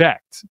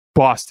expect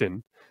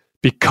Boston,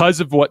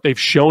 because of what they've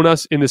shown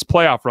us in this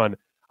playoff run,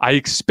 I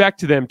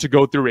expect them to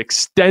go through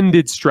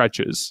extended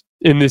stretches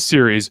in this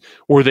series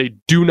where they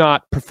do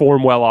not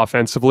perform well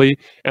offensively,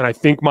 and I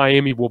think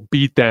Miami will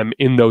beat them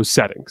in those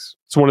settings.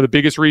 It's one of the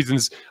biggest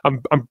reasons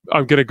I'm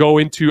going to go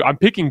into. I'm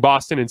picking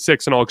Boston in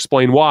 6, and I'll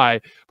explain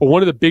why. But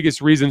one of the biggest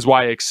reasons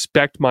why I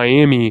expect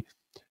Miami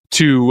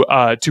to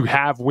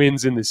have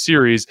wins in this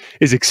series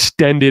is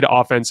extended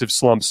offensive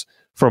slumps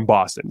from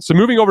Boston. So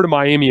moving over to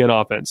Miami on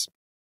offense,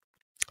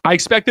 I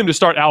expect them to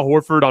start Al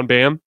Horford on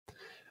Bam.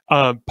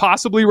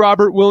 Possibly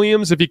Robert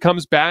Williams if he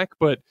comes back,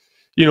 but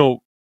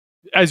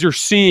as you're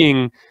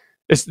seeing,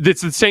 it's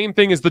the same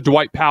thing as the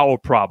Dwight Powell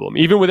problem.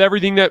 Even with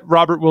everything that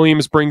Robert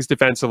Williams brings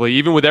defensively,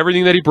 even with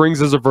everything that he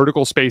brings as a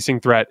vertical spacing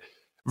threat,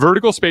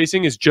 vertical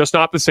spacing is just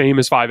not the same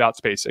as 5-out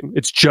spacing.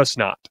 It's just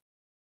not.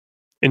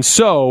 And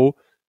so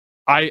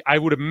I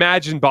would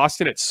imagine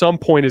Boston at some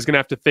point is going to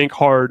have to think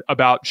hard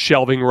about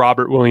shelving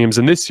Robert Williams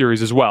in this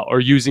series as well,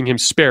 or using him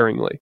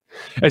sparingly,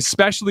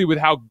 especially with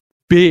how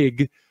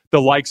big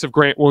the likes of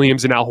Grant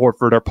Williams and Al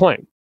Horford are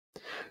playing.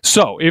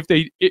 So if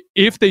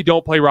they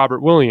don't play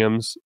Robert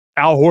Williams,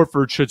 Al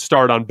Horford should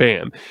start on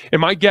Bam.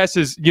 And my guess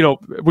is,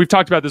 we've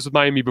talked about this with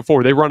Miami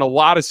before. They run a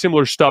lot of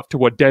similar stuff to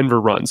what Denver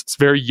runs. It's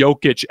very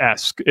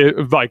Jokic-esque,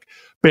 like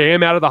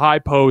Bam out of the high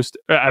post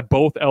at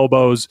both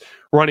elbows,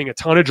 running a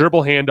ton of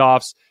dribble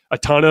handoffs, a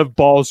ton of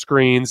ball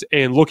screens,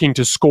 and looking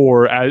to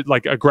score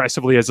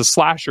aggressively as a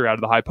slasher out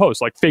of the high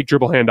post, like fake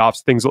dribble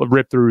handoffs, things,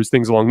 rip-throughs,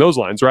 things along those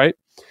lines, right?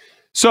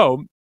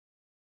 So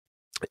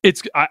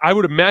I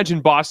would imagine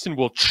Boston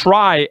will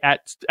try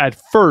at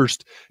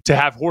first to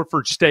have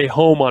Horford stay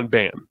home on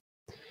Bam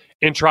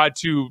and try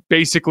to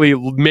basically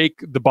make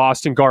the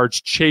Boston guards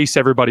chase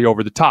everybody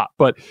over the top.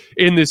 But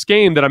in this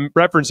game that I'm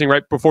referencing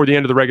right before the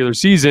end of the regular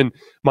season,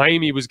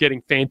 Miami was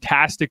getting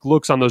fantastic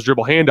looks on those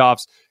dribble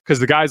handoffs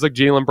because the guys like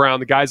Jaylen Brown,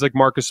 the guys like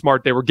Marcus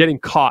Smart, they were getting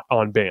caught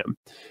on Bam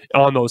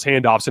on those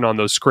handoffs and on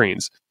those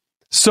screens.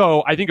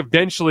 So I think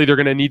eventually they're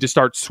going to need to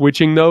start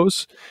switching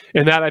those,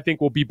 and that I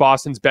think will be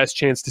Boston's best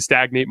chance to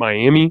stagnate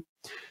Miami.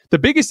 The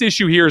biggest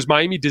issue here is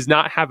Miami does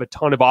not have a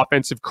ton of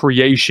offensive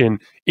creation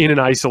in an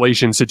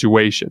isolation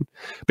situation.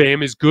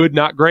 Bam is good,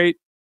 not great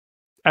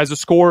as a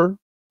scorer.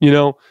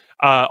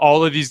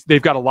 All of these, they've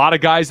got a lot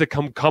of guys that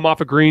come off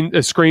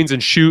of screens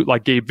and shoot,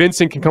 like Gabe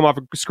Vincent can come off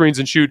of screens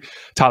and shoot.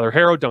 Tyler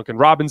Herro, Duncan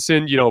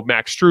Robinson,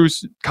 Max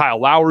Strus, Kyle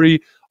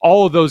Lowry.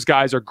 All of those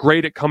guys are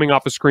great at coming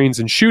off of screens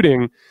and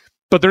shooting,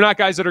 but they're not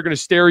guys that are going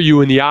to stare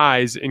you in the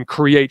eyes and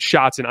create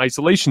shots in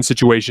isolation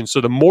situations.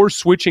 So the more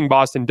switching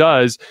Boston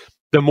does,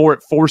 the more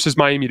it forces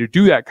Miami to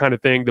do that kind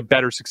of thing, the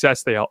better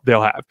success they'll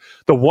have.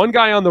 The one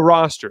guy on the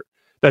roster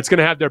that's going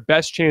to have their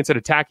best chance at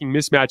attacking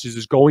mismatches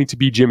is going to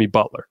be Jimmy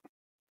Butler.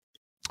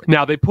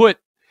 Now, they put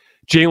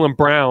Jaylen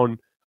Brown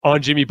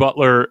on Jimmy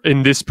Butler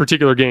in this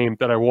particular game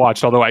that I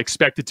watched, although I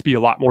expect it to be a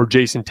lot more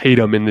Jason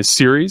Tatum in this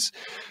series.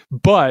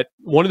 But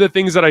one of the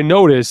things that I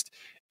noticed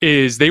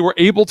is they were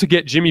able to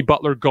get Jimmy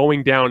Butler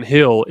going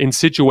downhill in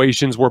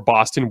situations where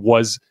Boston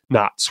was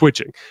not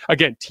switching.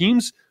 Again,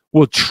 teams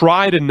will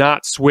try to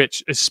not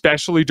switch,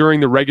 especially during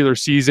the regular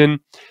season,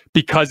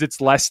 because it's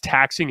less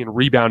taxing in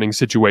rebounding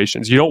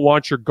situations. You don't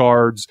want your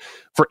guards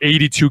for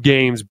 82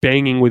 games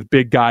banging with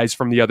big guys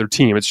from the other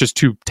team. It's just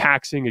too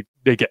taxing.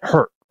 They get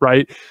hurt,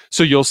 right?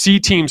 So you'll see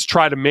teams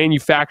try to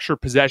manufacture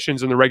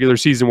possessions in the regular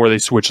season where they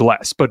switch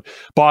less. But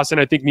Boston,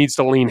 I think, needs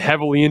to lean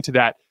heavily into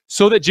that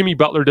so that Jimmy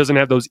Butler doesn't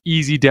have those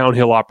easy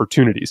downhill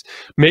opportunities.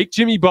 Make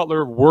Jimmy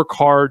Butler work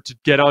hard to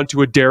get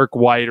onto a Derek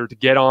White or to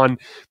get on,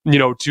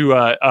 to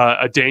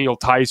a Daniel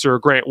Tice or a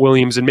Grant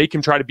Williams, and make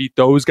him try to beat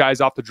those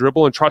guys off the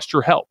dribble and trust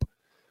your help,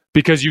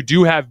 because you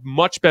do have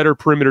much better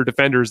perimeter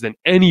defenders than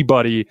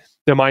anybody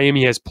that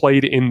Miami has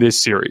played in this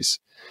series.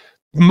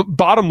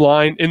 Bottom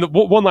line, and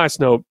one last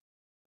note,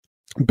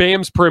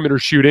 Bam's perimeter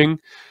shooting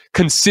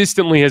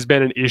consistently has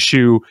been an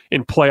issue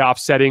in playoff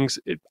settings.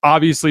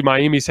 Obviously,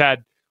 Miami's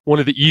had one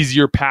of the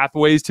easier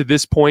pathways to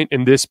this point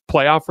in this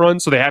playoff run,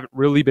 so they haven't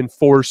really been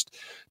forced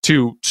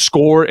to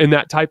score in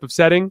that type of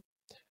setting.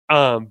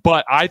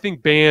 But I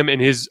think Bam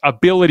and his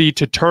ability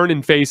to turn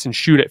and face and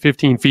shoot at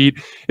 15 feet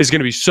is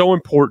going to be so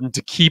important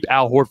to keep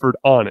Al Horford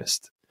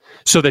honest,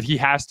 so that he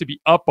has to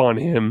be up on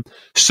him,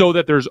 so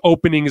that there's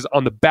openings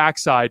on the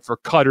backside for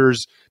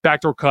cutters,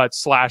 backdoor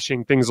cuts,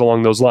 slashing, things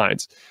along those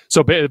lines.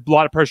 So a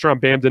lot of pressure on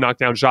Bam to knock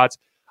down shots.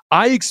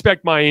 I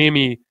expect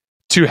Miami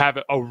to have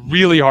a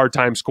really hard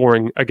time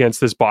scoring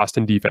against this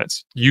Boston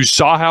defense. You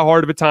saw how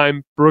hard of a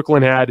time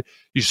Brooklyn had.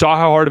 You saw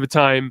how hard of a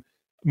time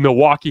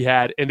Milwaukee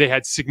had, and they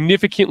had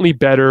significantly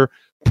better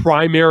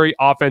primary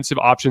offensive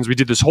options. We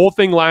did this whole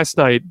thing last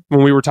night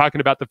when we were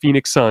talking about the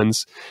Phoenix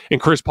Suns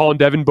and Chris Paul and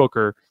Devin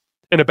Booker,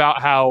 and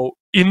about how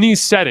in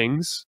these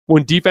settings,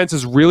 when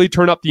defenses really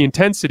turn up the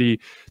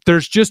intensity,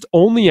 there's just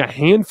only a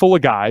handful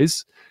of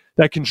guys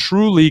that can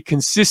truly,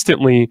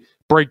 consistently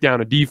break down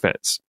a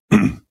defense.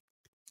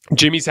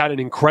 Jimmy's had an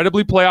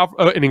incredible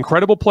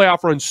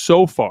playoff run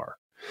so far,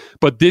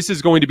 but this is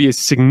going to be a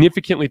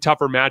significantly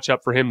tougher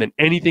matchup for him than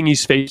anything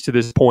he's faced to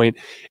this point,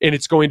 and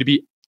it's going to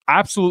be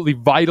absolutely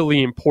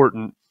vitally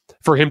important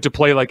for him to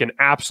play like an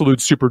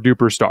absolute super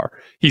duper star.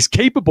 He's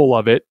capable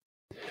of it,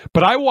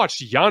 but I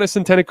watched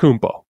Giannis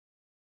Antetokounmpo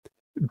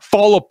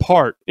fall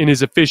apart in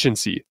his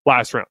efficiency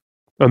last round.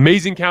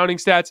 Amazing counting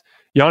stats.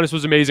 Giannis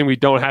was amazing. We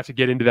don't have to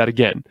get into that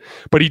again.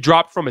 But he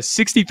dropped from a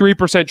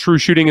 63% true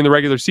shooting in the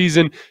regular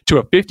season to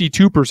a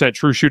 52%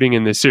 true shooting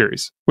in this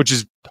series, which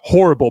is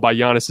horrible by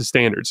Giannis'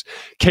 standards.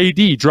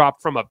 KD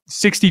dropped from a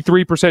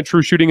 63%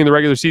 true shooting in the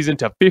regular season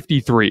to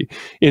 53%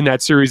 in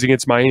that series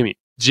against Miami.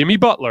 Jimmy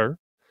Butler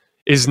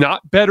is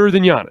not better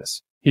than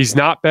Giannis. He's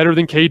not better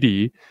than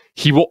KD.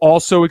 He will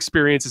also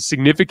experience a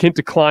significant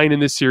decline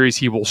in this series.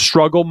 He will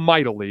struggle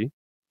mightily.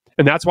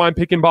 And that's why I'm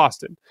picking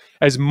Boston.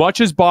 As much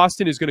as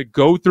Boston is going to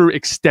go through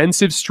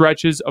extensive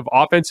stretches of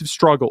offensive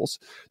struggles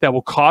that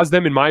will cause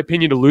them, in my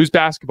opinion, to lose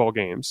basketball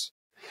games,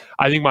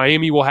 I think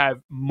Miami will have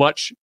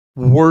much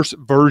worse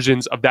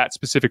versions of that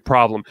specific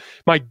problem.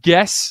 My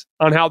guess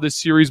on how this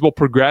series will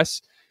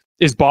progress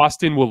is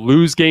Boston will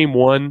lose game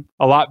one,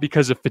 a lot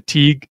because of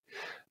fatigue.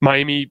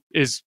 Miami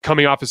is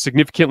coming off of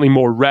significantly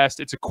more rest.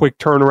 It's a quick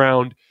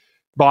turnaround.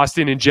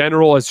 Boston in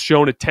general has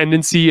shown a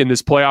tendency in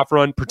this playoff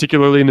run,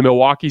 particularly in the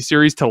Milwaukee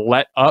series, to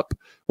let up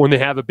when they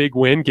have a big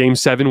win. Game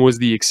 7 was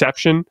the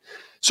exception.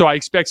 So I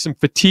expect some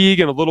fatigue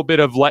and a little bit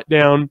of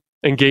letdown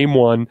in game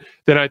one.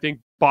 Then I think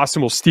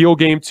Boston will steal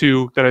game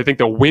 2. Then I think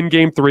they'll win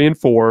game 3 and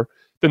 4.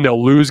 Then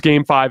they'll lose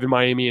game 5 in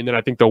Miami. And then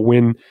I think they'll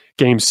win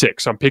game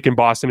 6. I'm picking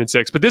Boston in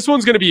 6. But this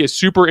one's going to be a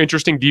super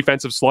interesting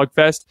defensive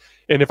slugfest.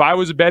 And if I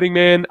was a betting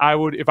man,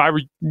 if I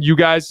were you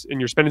guys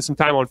and you're spending some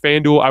time on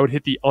FanDuel, I would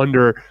hit the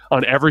under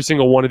on every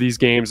single one of these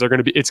games.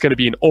 It's going to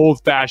be an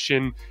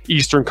old-fashioned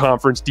Eastern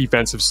Conference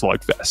defensive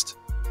slugfest.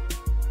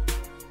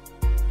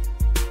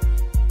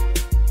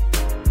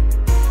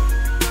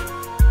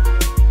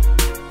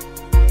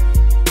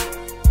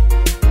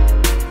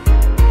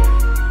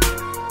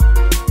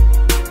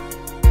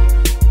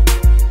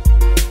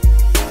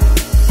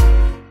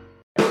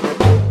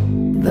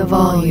 The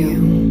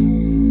volume.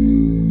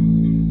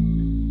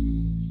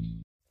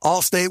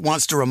 Allstate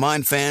wants to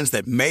remind fans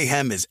that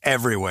mayhem is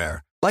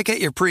everywhere, like at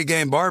your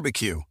pregame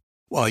barbecue.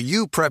 While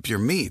you prep your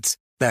meats,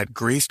 that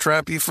grease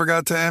trap you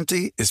forgot to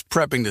empty is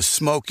prepping to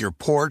smoke your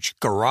porch,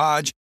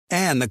 garage,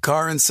 and the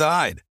car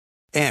inside.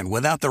 And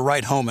without the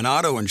right home and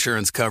auto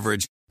insurance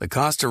coverage, the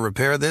cost to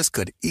repair this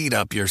could eat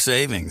up your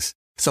savings.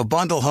 So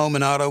bundle home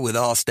and auto with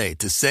Allstate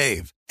to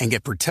save and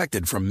get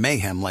protected from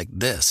mayhem like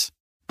this.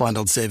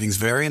 Bundled savings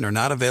vary and are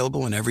not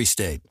available in every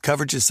state.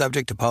 Coverage is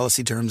subject to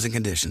policy terms and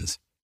conditions.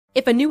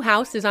 If a new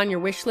house is on your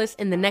wish list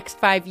in the next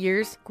 5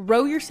 years,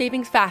 grow your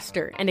savings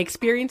faster and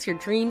experience your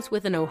dreams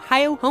with an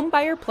Ohio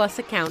Homebuyer Plus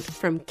account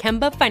from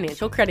Kemba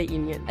Financial Credit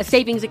Union. A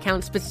savings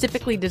account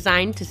specifically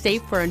designed to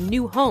save for a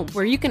new home,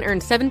 where you can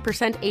earn 7%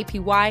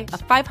 APY,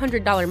 a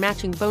 $500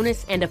 matching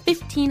bonus, and a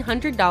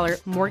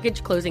 $1,500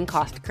 mortgage closing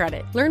cost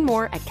credit. Learn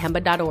more at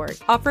Kemba.org.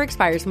 Offer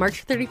expires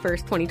March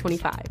 31st,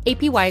 2025.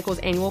 APY equals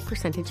annual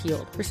percentage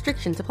yield.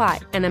 Restrictions apply.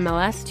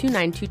 NMLS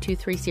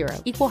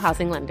 292230. Equal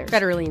housing lender.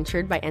 Federally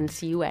insured by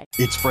NCUA.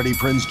 It's Freddie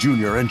Prinze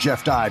Jr. and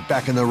Jeff Dye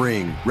back in the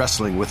ring.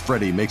 Wrestling with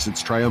Freddie makes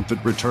its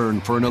triumphant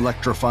return for an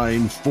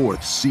electrifying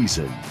 4th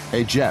season.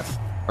 Hey, Jeff,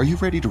 are you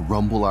ready to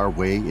rumble our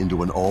way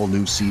into an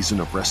all-new season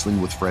of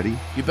Wrestling with Freddie?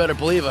 You better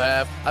believe I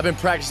have. I've been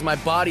practicing my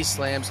body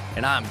slams,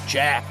 and I'm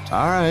jacked.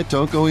 All right,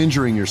 don't go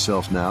injuring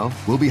yourself now.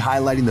 We'll be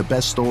highlighting the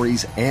best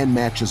stories and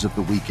matches of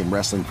the week in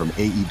wrestling from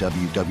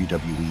AEW,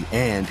 WWE,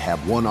 and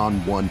have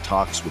one-on-one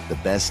talks with the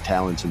best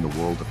talents in the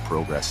world of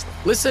pro wrestling.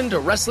 Listen to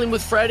Wrestling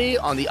with Freddie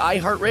on the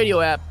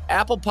iHeartRadio app,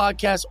 Apple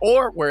Podcasts,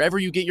 or wherever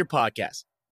you get your podcasts.